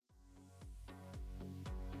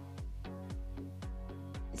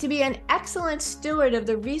To be an excellent steward of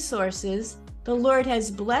the resources the Lord has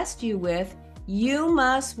blessed you with, you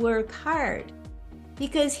must work hard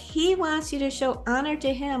because He wants you to show honor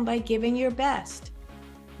to Him by giving your best.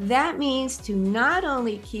 That means to not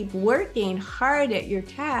only keep working hard at your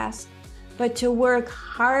task, but to work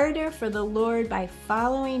harder for the Lord by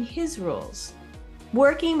following His rules.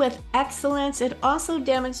 Working with excellence, it also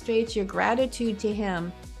demonstrates your gratitude to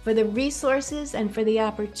Him for the resources and for the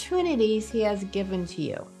opportunities He has given to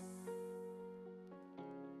you.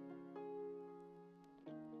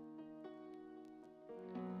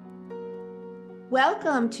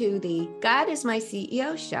 Welcome to the God is My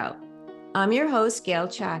CEO show. I'm your host, Gail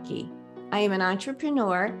Chalky. I am an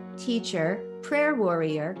entrepreneur, teacher, prayer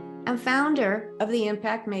warrior, and founder of the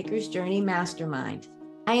Impact Makers Journey Mastermind.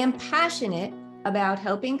 I am passionate about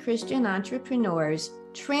helping Christian entrepreneurs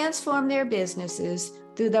transform their businesses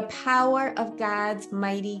through the power of God's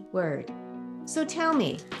mighty word. So tell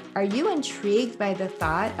me, are you intrigued by the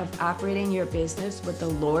thought of operating your business with the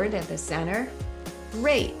Lord at the center?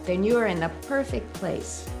 Great, then you are in the perfect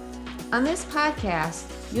place. On this podcast,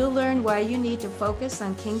 you'll learn why you need to focus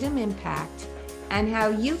on kingdom impact and how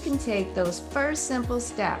you can take those first simple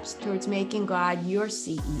steps towards making God your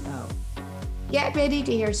CEO. Get ready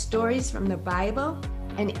to hear stories from the Bible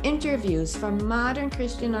and interviews from modern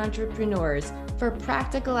Christian entrepreneurs for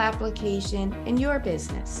practical application in your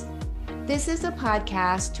business. This is a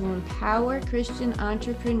podcast to empower Christian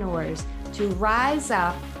entrepreneurs to rise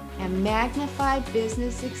up and magnify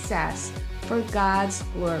business success for God's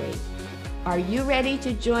glory. Are you ready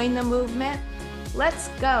to join the movement? Let's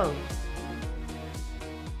go.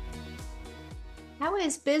 How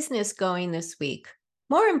is business going this week?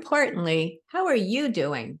 More importantly, how are you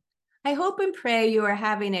doing? I hope and pray you are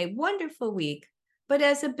having a wonderful week, but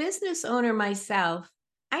as a business owner myself,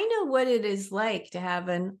 I know what it is like to have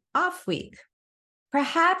an off week.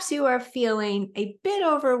 Perhaps you are feeling a bit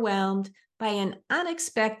overwhelmed by an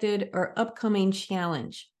unexpected or upcoming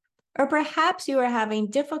challenge. Or perhaps you are having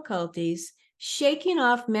difficulties shaking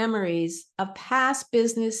off memories of past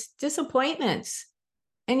business disappointments,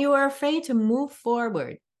 and you are afraid to move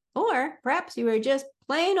forward. Or perhaps you are just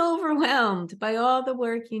plain overwhelmed by all the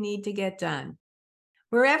work you need to get done.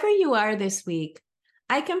 Wherever you are this week,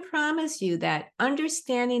 I can promise you that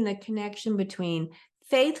understanding the connection between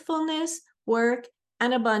faithfulness, work,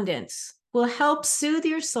 and abundance will help soothe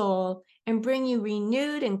your soul and bring you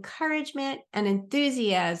renewed encouragement and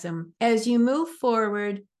enthusiasm as you move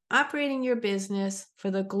forward, operating your business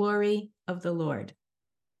for the glory of the Lord.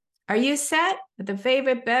 Are you set with a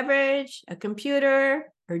favorite beverage, a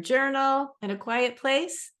computer, or journal, and a quiet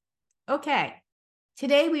place? Okay,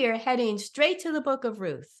 today we are heading straight to the book of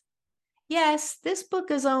Ruth. Yes, this book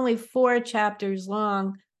is only 4 chapters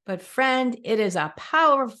long, but friend, it is a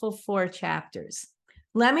powerful 4 chapters.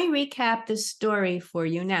 Let me recap the story for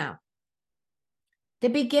you now. The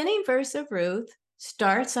beginning verse of Ruth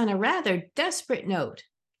starts on a rather desperate note.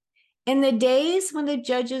 In the days when the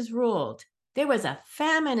judges ruled, there was a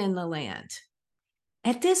famine in the land.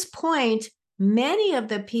 At this point, many of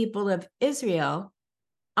the people of Israel,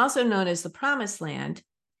 also known as the Promised Land,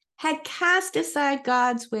 had cast aside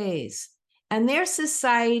God's ways, and their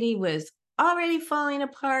society was already falling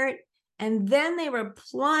apart, and then they were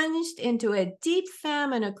plunged into a deep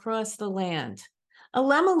famine across the land.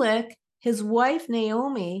 Elimelech, his wife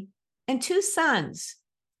Naomi, and 2 sons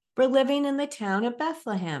were living in the town of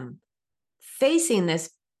Bethlehem, facing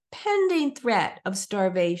this pending threat of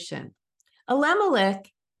starvation.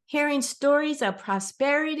 Elimelech, hearing stories of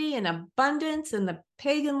prosperity and abundance in the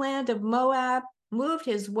pagan land of Moab, moved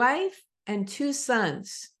his wife and 2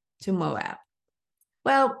 sons to Moab.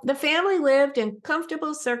 Well, the family lived in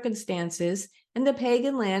comfortable circumstances in the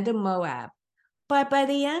pagan land of Moab, but by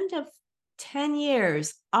the end of 10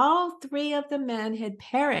 years, all 3 of the men had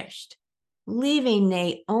perished, leaving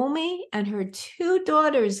Naomi and her 2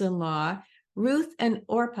 daughters-in-law, Ruth and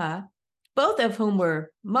Orpah, both of whom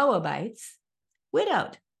were Moabites,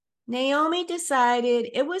 widowed. Naomi decided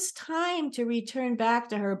it was time to return back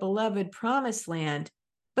to her beloved Promised Land,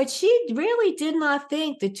 but she really did not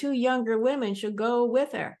think the 2 younger women should go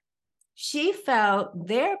with her. She felt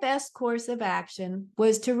their best course of action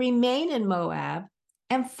was to remain in Moab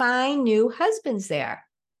and find new husbands there.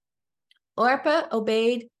 Orpah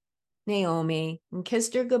obeyed Naomi and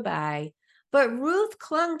kissed her goodbye, but Ruth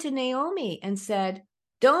clung to Naomi and said,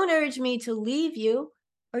 "Don't urge me to leave you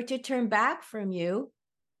or to turn back from you.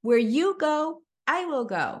 Where you go, I will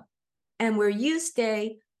go, and where you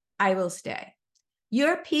stay, I will stay.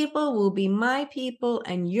 Your people will be my people,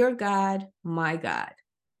 and your God, my God."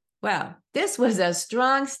 Well, this was a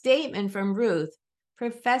strong statement from Ruth,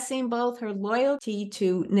 professing both her loyalty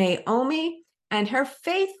to Naomi and her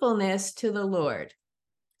faithfulness to the Lord.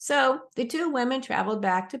 So the two women traveled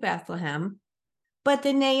back to Bethlehem, but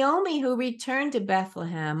the Naomi who returned to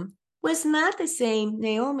Bethlehem was not the same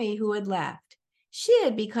Naomi who had left. She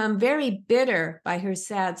had become very bitter by her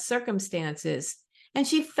sad circumstances, and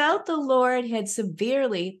she felt the Lord had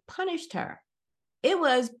severely punished her. It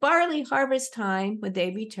was barley harvest time when they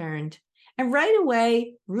returned, and right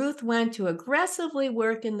away, Ruth went to aggressively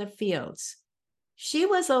work in the fields. She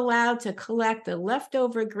was allowed to collect the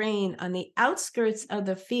leftover grain on the outskirts of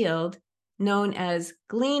the field, known as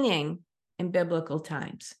gleaning in biblical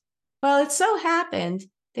times. Well, it so happened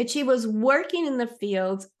that she was working in the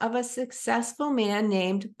fields of a successful man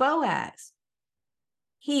named Boaz.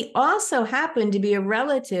 He also happened to be a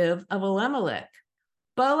relative of Elimelech.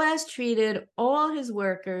 Boaz treated all his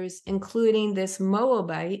workers, including this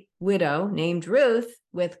Moabite widow named Ruth,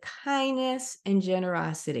 with kindness and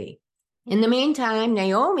generosity. In the meantime,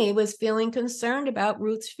 Naomi was feeling concerned about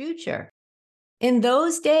Ruth's future. In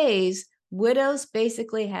those days, widows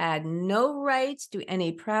basically had no rights to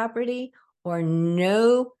any property or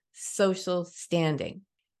no social standing.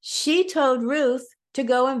 She told Ruth to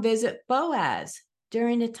go and visit Boaz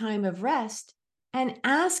during a time of rest and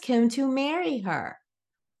ask him to marry her.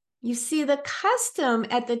 You see, the custom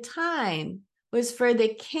at the time was for the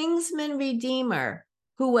kinsman redeemer,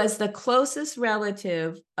 who was the closest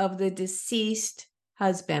relative of the deceased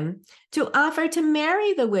husband, to offer to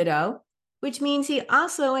marry the widow, which means he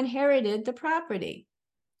also inherited the property.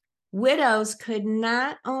 Widows could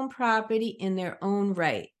not own property in their own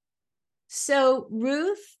right. So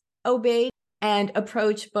Ruth obeyed and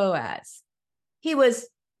approached Boaz. He was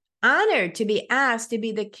honored to be asked to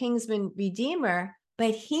be the kinsman redeemer,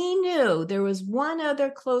 but he knew there was one other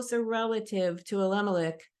closer relative to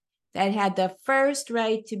Elimelech that had the first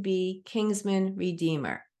right to be kinsman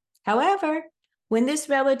redeemer. However, when this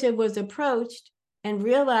relative was approached and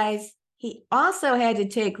realized he also had to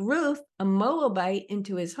take Ruth, a Moabite,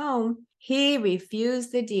 into his home, he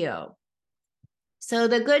refused the deal. So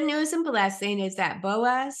the good news and blessing is that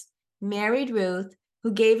Boaz married Ruth,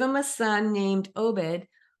 who gave him a son named Obed,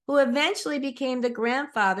 who eventually became the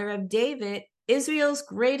grandfather of David, Israel's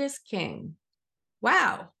greatest king.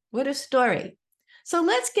 Wow, what a story. So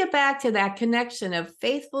let's get back to that connection of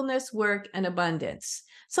faithfulness, work, and abundance.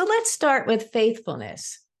 So let's start with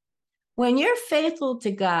faithfulness. When you're faithful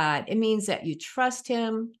to God, it means that you trust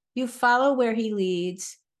him, you follow where he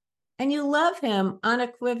leads, and you love him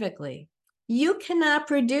unequivocally. You cannot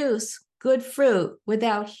produce good fruit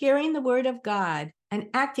without hearing the word of God and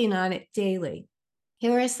acting on it daily.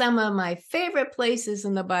 Here are some of my favorite places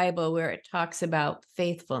in the Bible where it talks about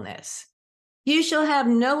faithfulness. You shall have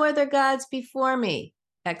no other gods before me,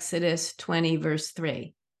 Exodus 20, verse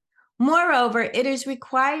 3. Moreover, it is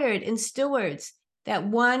required in stewards that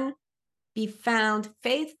one be found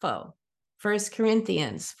faithful, 1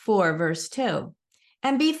 Corinthians 4, verse 2.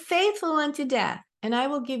 And be faithful unto death, and I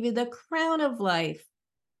will give you the crown of life,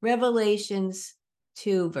 Revelations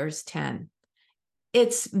 2, verse 10.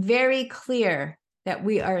 It's very clear that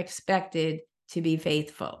we are expected to be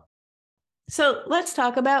faithful. So let's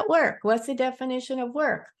talk about work. What's the definition of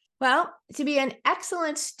work? Well, to be an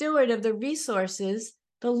excellent steward of the resources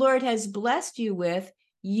the Lord has blessed you with,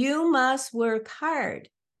 you must work hard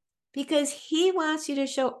because he wants you to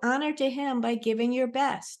show honor to him by giving your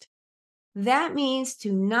best. That means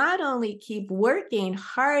to not only keep working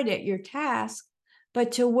hard at your task,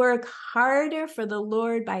 but to work harder for the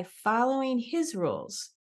Lord by following his rules.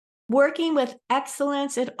 Working with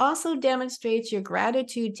excellence, it also demonstrates your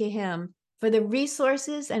gratitude to him for the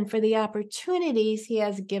resources and for the opportunities he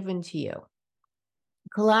has given to you.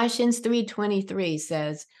 Colossians 3:23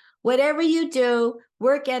 says, whatever you do,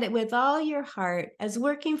 work at it with all your heart as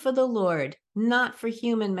working for the Lord, not for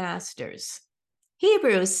human masters.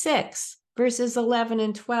 Hebrews 6, verses 11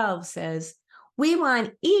 and 12 says, we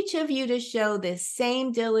want each of you to show this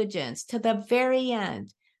same diligence to the very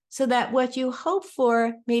end, so that what you hope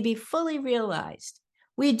for may be fully realized.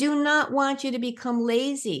 We do not want you to become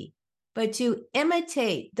lazy, but to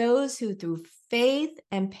imitate those who through faith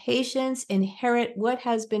and patience inherit what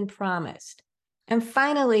has been promised. And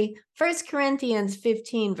finally, 1 Corinthians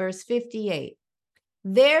 15, verse 58.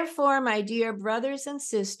 Therefore, my dear brothers and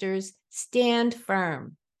sisters, stand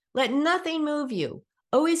firm. Let nothing move you.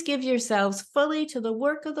 Always give yourselves fully to the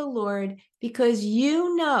work of the Lord, because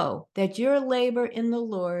you know that your labor in the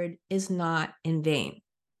Lord is not in vain.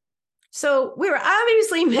 So we're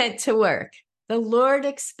obviously meant to work. The Lord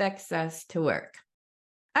expects us to work.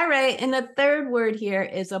 All right, and the third word here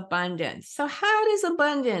is abundance. So how does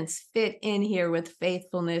abundance fit in here with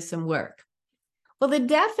faithfulness and work? Well, the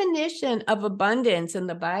definition of abundance in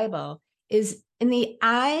the Bible is in the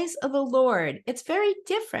eyes of the Lord. It's very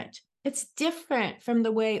different. It's different from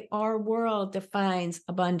the way our world defines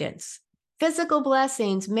abundance. Physical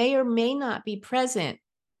blessings may or may not be present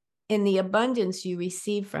in the abundance you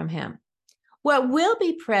receive from Him. What will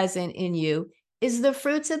be present in you is the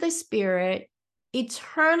fruits of the Spirit,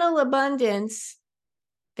 eternal abundance.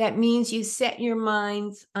 That means you set your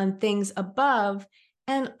minds on things above,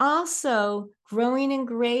 and also growing in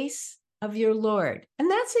grace of your Lord. And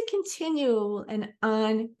that's a continual and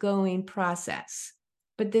ongoing process.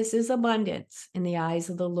 But this is abundance in the eyes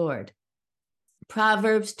of the Lord.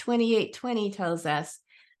 Proverbs 28:20 tells us,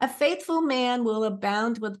 a faithful man will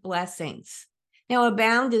abound with blessings. Now,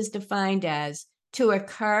 abound is defined as to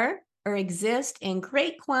occur or exist in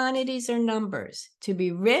great quantities or numbers, to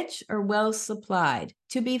be rich or well supplied,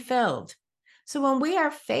 to be filled. So when we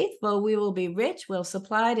are faithful, we will be rich, well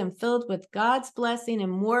supplied, and filled with God's blessing in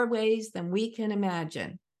more ways than we can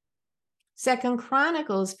imagine. 2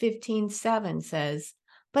 Chronicles 15:7 says,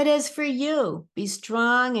 but as for you, be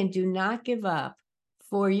strong and do not give up,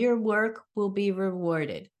 for your work will be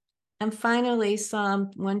rewarded. And finally,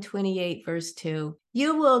 Psalm 128, verse 2,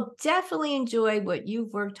 you will definitely enjoy what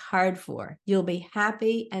you've worked hard for. You'll be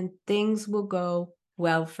happy and things will go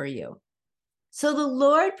well for you. So the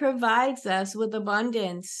Lord provides us with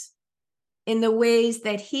abundance in the ways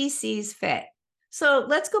that He sees fit. So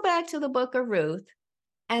let's go back to the book of Ruth.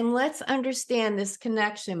 And let's understand this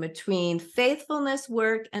connection between faithfulness,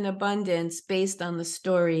 work, and abundance based on the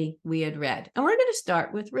story we had read. And we're going to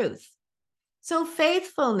start with Ruth. So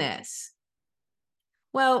faithfulness.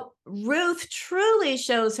 Well, Ruth truly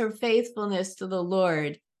shows her faithfulness to the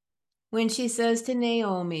Lord when she says to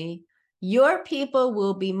Naomi, your people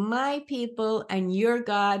will be my people and your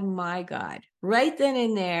God, my God. Right then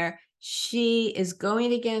and there, she is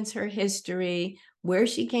going against her history, where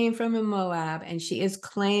she came from in Moab, and she is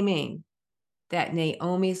claiming that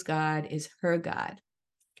Naomi's God is her God.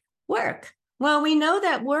 Work. Well, we know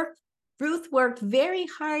that Ruth worked very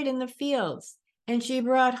hard in the fields, and she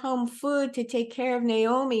brought home food to take care of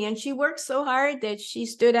Naomi, and she worked so hard that she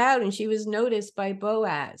stood out and she was noticed by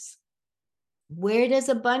Boaz. Where does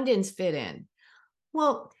abundance fit in?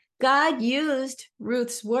 Well, God used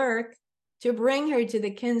Ruth's work to bring her to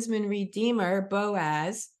the kinsman redeemer,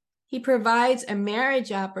 Boaz. He provides a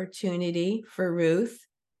marriage opportunity for Ruth.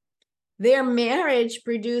 Their marriage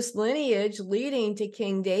produced lineage leading to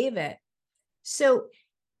King David. So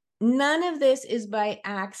none of this is by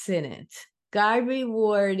accident. God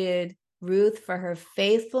rewarded Ruth for her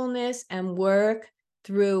faithfulness and work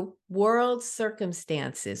through world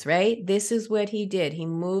circumstances, right? This is what He did. He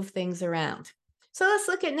moved things around. So let's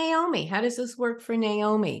look at Naomi. How does this work for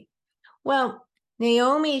Naomi? Well,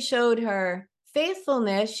 Naomi showed her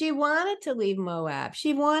faithfulness. She wanted to leave Moab.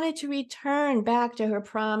 She wanted to return back to her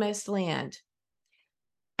promised land.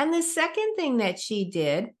 And the second thing that she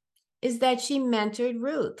did is that she mentored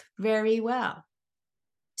Ruth very well.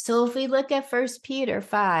 So if we look at 1 Peter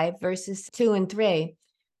 5, verses 2 and 3,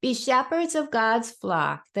 be shepherds of God's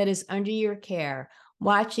flock that is under your care,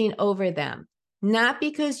 watching over them, not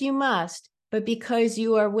because you must, but because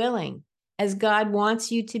you are willing, as God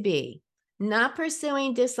wants you to be, not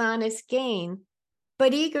pursuing dishonest gain,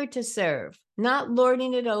 but eager to serve, not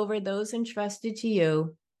lording it over those entrusted to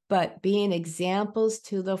you, but being examples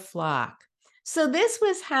to the flock. So this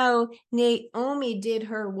was how Naomi did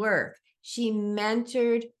her work. She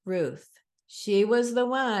mentored Ruth. She was the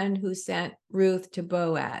one who sent Ruth to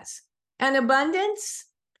Boaz. And abundance?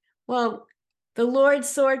 Well, the Lord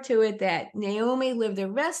saw to it that Naomi lived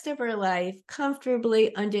the rest of her life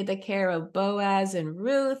comfortably under the care of Boaz and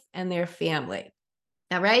Ruth and their family.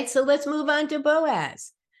 All right, so let's move on to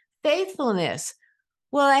Boaz. Faithfulness.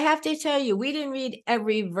 Well, I have to tell you, we didn't read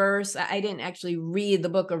every verse. I didn't actually read the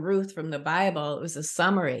book of Ruth from the Bible. It was a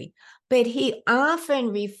summary. But he often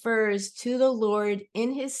refers to the Lord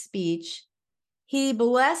in his speech. He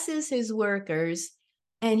blesses his workers,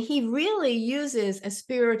 and he really uses a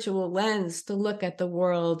spiritual lens to look at the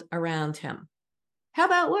world around him. How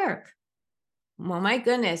about work? Well, my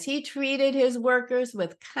goodness, he treated his workers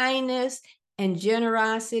with kindness and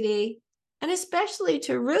generosity, and especially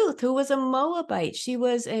to Ruth, who was a Moabite. She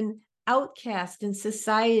was an outcast in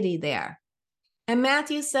society there. And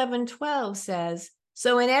Matthew 7:12 says,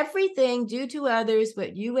 so in everything, do to others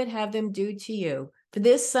what you would have them do to you. For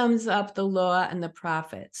this sums up the law and the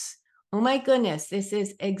prophets. Oh my goodness, this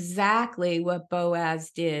is exactly what Boaz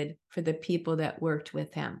did for the people that worked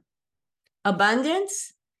with him.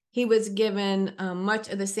 Abundance. He was given much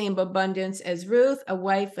of the same abundance as Ruth, a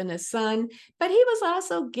wife and a son, but he was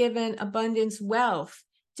also given abundance wealth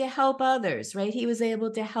to help others, right? He was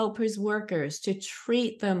able to help his workers, to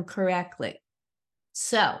treat them correctly.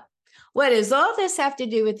 So, what does all this have to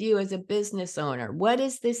do with you as a business owner? What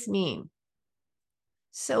does this mean?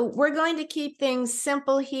 So, we're going to keep things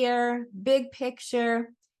simple here, big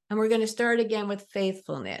picture, and we're going to start again with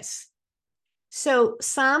faithfulness. So,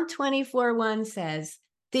 Psalm 24:1 says,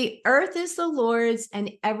 "The earth is the Lord's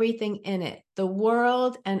and everything in it, the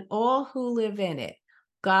world and all who live in it.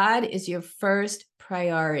 God is your first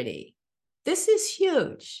priority." This is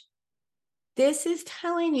huge. This is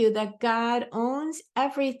telling you that God owns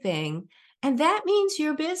everything, and that means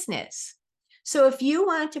your business. So if you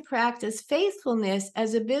want to practice faithfulness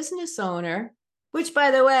as a business owner, which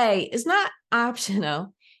by the way is not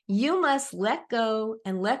optional, you must let go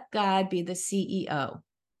and let God be the CEO.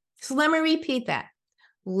 So let me repeat that.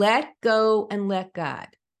 Let go and let God.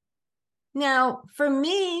 Now, for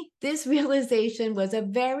me, this realization was a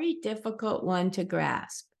very difficult one to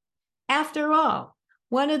grasp. After all,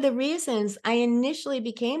 one of the reasons I initially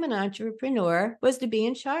became an entrepreneur was to be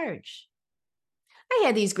in charge. I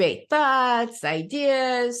had these great thoughts,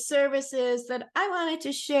 ideas, services that I wanted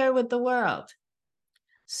to share with the world.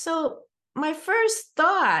 So, my first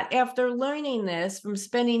thought after learning this from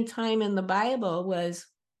spending time in the Bible was,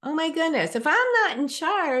 oh my goodness, if I'm not in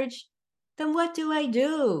charge, then what do I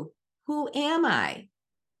do? Who am I?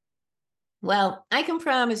 Well, I can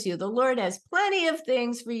promise you the Lord has plenty of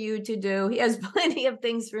things for you to do. He has plenty of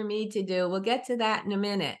things for me to do. We'll get to that in a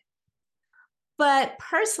minute. But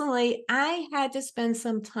personally, I had to spend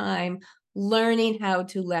some time learning how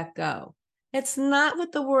to let go. It's not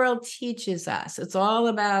what the world teaches us. It's all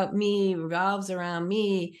about me, revolves around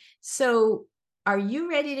me. So, are you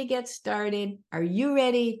ready to get started? Are you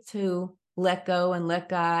ready to let go and let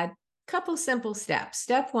God? Couple simple steps.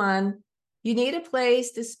 Step one, you need a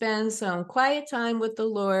place to spend some quiet time with the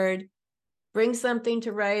Lord. Bring something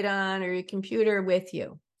to write on or your computer with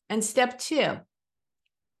you. And step two,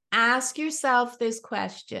 ask yourself this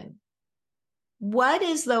question. What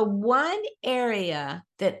is the one area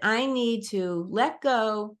that I need to let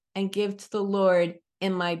go and give to the Lord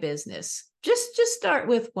in my business? Just start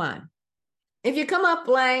with one. If you come up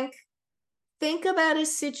blank, think about a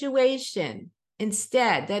situation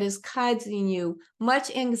instead that is causing you much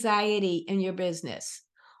anxiety in your business.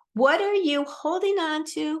 What are you holding on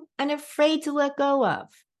to and afraid to let go of?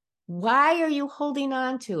 Why are you holding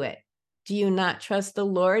on to it? Do you not trust the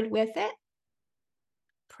Lord with it?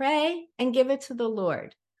 Pray and give it to the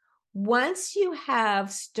Lord. Once you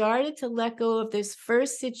have started to let go of this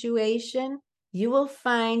first situation, you will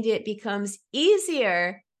find it becomes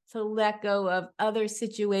easier to let go of other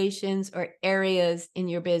situations or areas in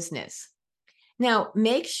your business. Now,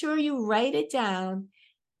 make sure you write it down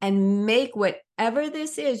and make whatever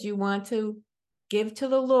this is you want to give to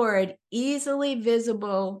the Lord easily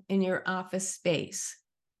visible in your office space.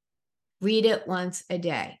 Read it once a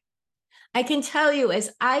day. I can tell you,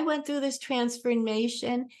 as I went through this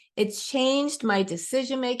transformation, it changed my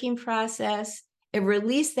decision-making process. It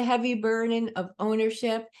released the heavy burden of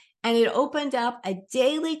ownership, and it opened up a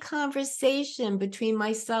daily conversation between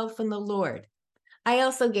myself and the Lord. I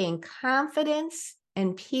also gained confidence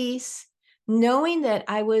and peace, knowing that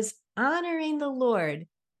I was honoring the Lord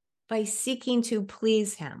by seeking to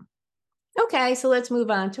please Him. Okay, so let's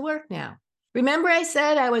move on to work now. Remember, I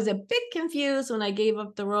said I was a bit confused when I gave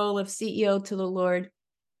up the role of CEO to the Lord.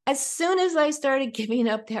 As soon as I started giving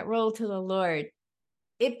up that role to the Lord,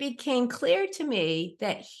 it became clear to me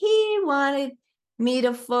that He wanted me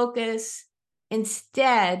to focus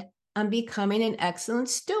instead on becoming an excellent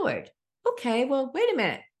steward. Okay, well, wait a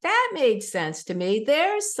minute. That made sense to me.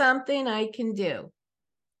 There's something I can do.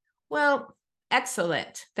 Well,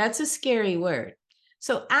 excellent. That's a scary word.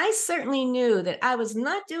 So I certainly knew that I was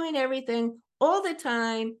not doing everything all the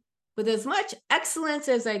time with as much excellence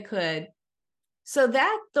as I could. So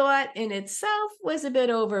that thought in itself was a bit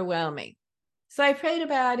overwhelming. So I prayed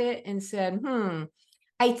about it and said,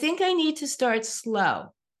 I think I need to start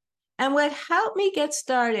slow. And what helped me get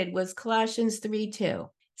started was Colossians 3:2.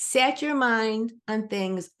 Set your mind on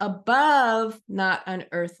things above, not on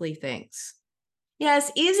earthly things.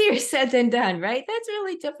 Yes, easier said than done, right? That's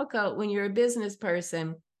really difficult when you're a business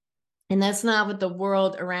person, and that's not what the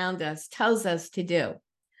world around us tells us to do.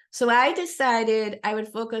 So I decided I would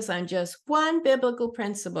focus on just one biblical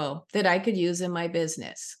principle that I could use in my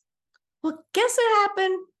business. Well, guess what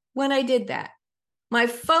happened when I did that? My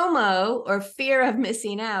FOMO, or fear of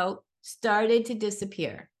missing out, started to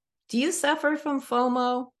disappear. Do you suffer from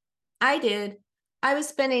FOMO? I did. I was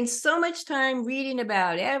spending so much time reading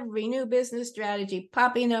about every new business strategy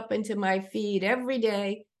popping up into my feed every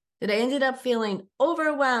day that I ended up feeling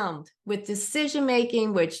overwhelmed with decision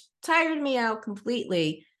making, which tired me out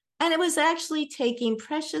completely. And it was actually taking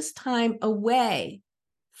precious time away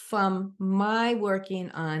from my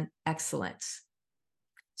working on excellence.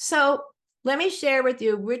 So let me share with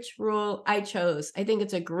you which rule I chose. I think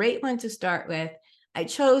it's a great one to start with. I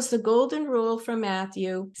chose the golden rule from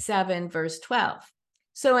Matthew 7, verse 12.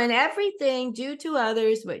 So in everything, do to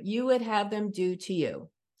others what you would have them do to you.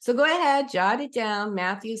 So go ahead, jot it down,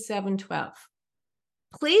 Matthew 7:12.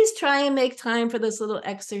 Please try and make time for this little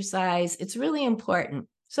exercise. It's really important.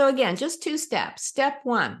 So again, just 2 steps. Step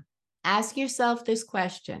 1, ask yourself this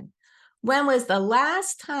question. When was the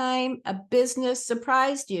last time a business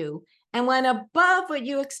surprised you and went above what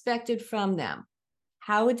you expected from them?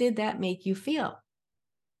 How did that make you feel?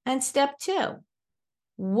 And step 2,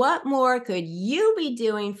 what more could you be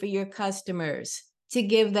doing for your customers to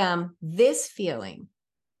give them this feeling?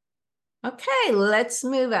 Okay, let's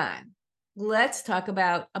move on. Let's talk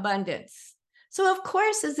about abundance. So, of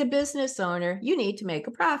course, as a business owner, you need to make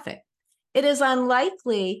a profit. It is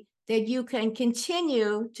unlikely that you can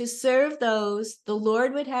continue to serve those the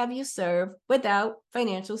Lord would have you serve without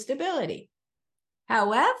financial stability.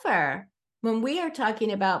 However, when we are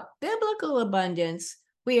talking about biblical abundance,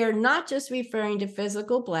 we are not just referring to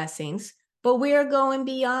physical blessings, but we are going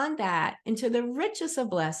beyond that into the richest of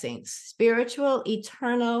blessings, spiritual,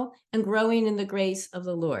 eternal, and growing in the grace of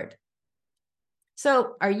the Lord.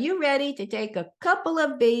 So, are you ready to take a couple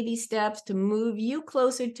of baby steps to move you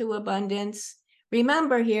closer to abundance?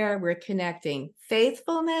 Remember, here we're connecting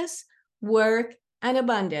faithfulness, work, and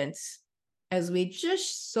abundance, as we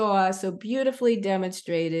just saw so beautifully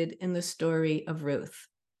demonstrated in the story of Ruth.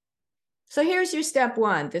 So here's your step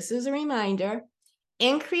 1. This is a reminder.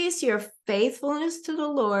 Increase your faithfulness to the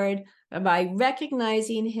Lord by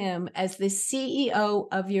recognizing Him as the CEO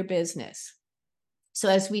of your business. So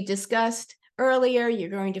as we discussed earlier, you're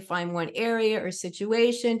going to find one area or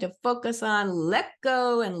situation to focus on, let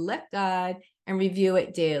go and let God, and review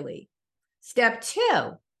it daily. Step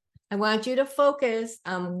 2, I want you to focus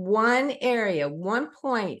on one area, one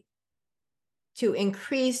point to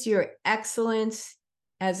increase your excellence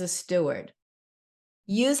as a steward.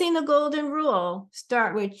 Using the golden rule,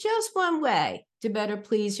 start with just one way to better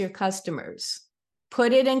please your customers.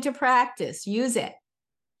 Put it into practice, use it.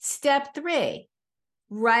 Step 3,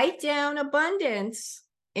 write down abundance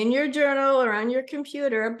in your journal or on your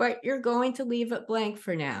computer, but you're going to leave it blank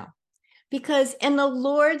for now. Because in the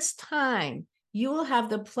Lord's time, you will have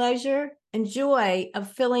the pleasure and joy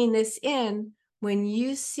of filling this in when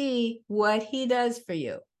you see what He does for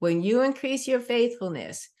you, when you increase your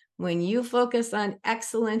faithfulness, when you focus on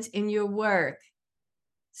excellence in your work.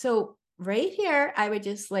 So right here, I would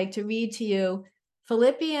just like to read to you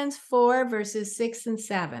Philippians 4, verses 6 and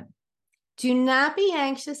 7. Do not be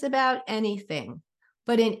anxious about anything,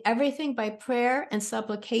 but in everything by prayer and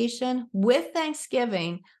supplication with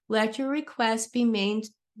thanksgiving, let your requests be made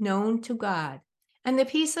known to God. And the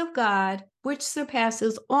peace of God, which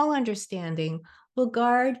surpasses all understanding, will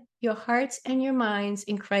guard your hearts and your minds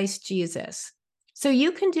in Christ Jesus. So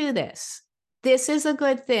you can do this. This is a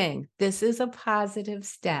good thing. This is a positive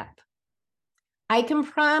step. I can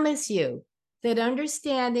promise you that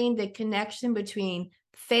understanding the connection between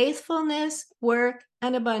faithfulness, work,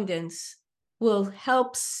 and abundance will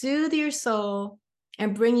help soothe your soul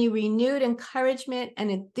and bring you renewed encouragement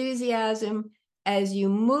and enthusiasm as you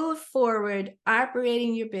move forward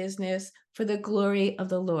operating your business for the glory of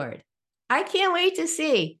the Lord. I can't wait to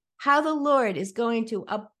see how the Lord is going to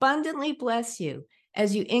abundantly bless you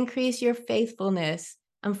as you increase your faithfulness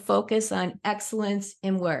and focus on excellence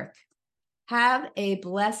in work. Have a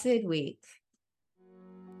blessed week.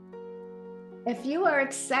 If you are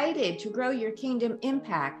excited to grow your kingdom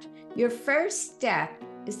impact, your first step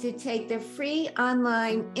is to take the free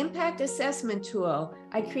online impact assessment tool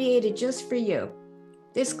I created just for you.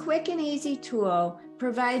 This quick and easy tool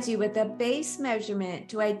provides you with a base measurement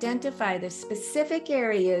to identify the specific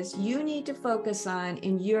areas you need to focus on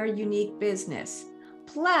in your unique business.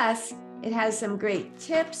 Plus, it has some great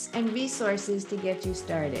tips and resources to get you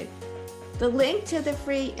started. The link to the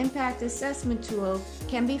free impact assessment tool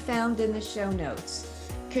can be found in the show notes.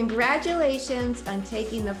 Congratulations on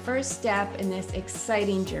taking the first step in this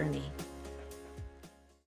exciting journey.